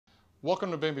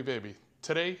Welcome to Bambi Baby.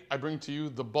 Today I bring to you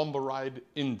the Bumbleride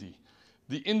Indie.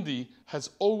 The Indie has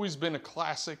always been a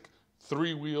classic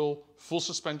three-wheel full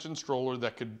suspension stroller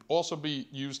that could also be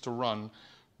used to run,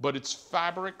 but its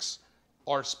fabrics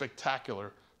are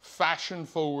spectacular, fashion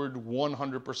forward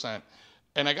 100%.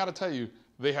 And I gotta tell you,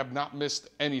 they have not missed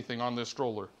anything on this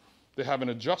stroller. They have an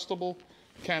adjustable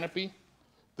canopy,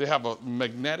 they have a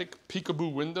magnetic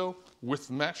peekaboo window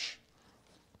with mesh,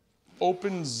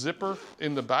 open zipper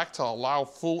in the back to allow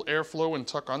full airflow and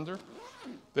tuck under.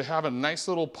 They have a nice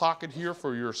little pocket here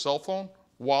for your cell phone,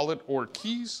 wallet, or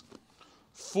keys.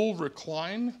 Full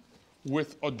recline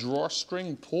with a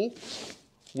drawstring pull,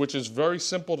 which is very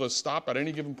simple to stop at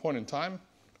any given point in time.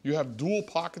 You have dual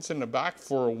pockets in the back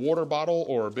for a water bottle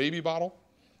or a baby bottle.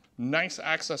 Nice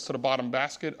access to the bottom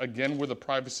basket, again with a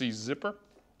privacy zipper.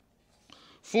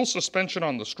 Full suspension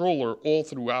on the stroller all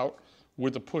throughout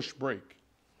with a push brake.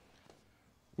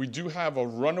 We do have a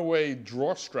runaway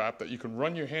draw strap that you can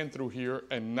run your hand through here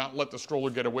and not let the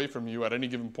stroller get away from you at any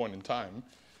given point in time.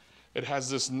 It has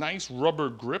this nice rubber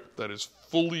grip that is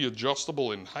fully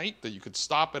adjustable in height that you could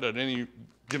stop it at any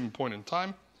given point in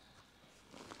time.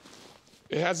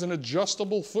 It has an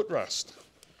adjustable footrest,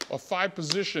 a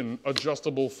 5-position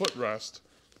adjustable footrest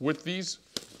with these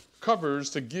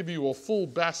covers to give you a full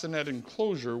bassinet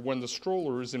enclosure when the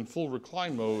stroller is in full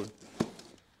recline mode,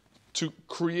 to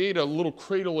create a little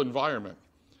cradle environment.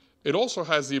 It also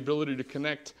has the ability to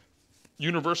connect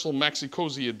universal Maxi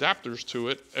Cosi adapters to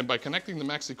it, and by connecting the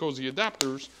Maxi Cosi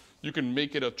adapters, you can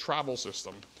make it a travel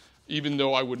system, even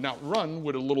though I would not run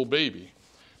with a little baby.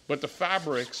 But the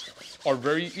fabrics are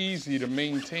very easy to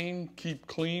maintain, keep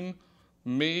clean,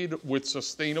 made with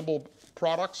sustainable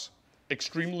products,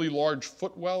 extremely large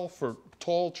footwell for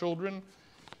tall children.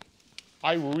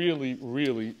 I really,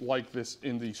 really like this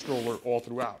Indie stroller all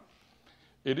throughout.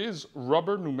 It is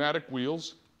rubber pneumatic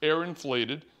wheels, air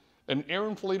inflated. An air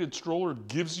inflated stroller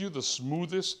gives you the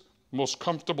smoothest, most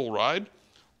comfortable ride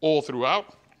all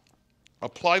throughout.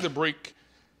 Apply the brake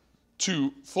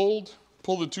to fold,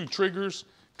 pull the 2 triggers,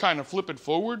 kind of flip it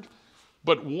forward.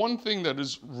 But one thing that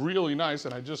is really nice,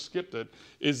 and I just skipped it,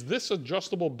 is this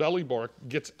adjustable belly bar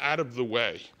gets out of the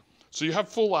way. So you have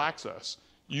full access.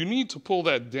 You need to pull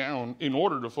that down in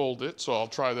order to fold it, so I'll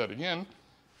try that again.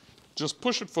 Just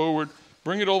push it forward,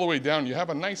 bring it all the way down. You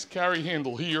have a nice carry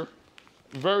handle here,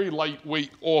 very lightweight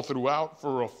all throughout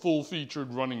for a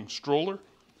full-featured running stroller.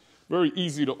 Very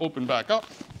easy to open back up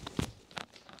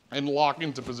and lock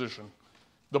into position.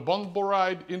 The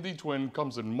Bumbleride Indie Twin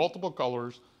comes in multiple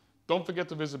colors. Don't forget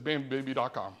to visit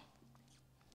BambiBaby.com.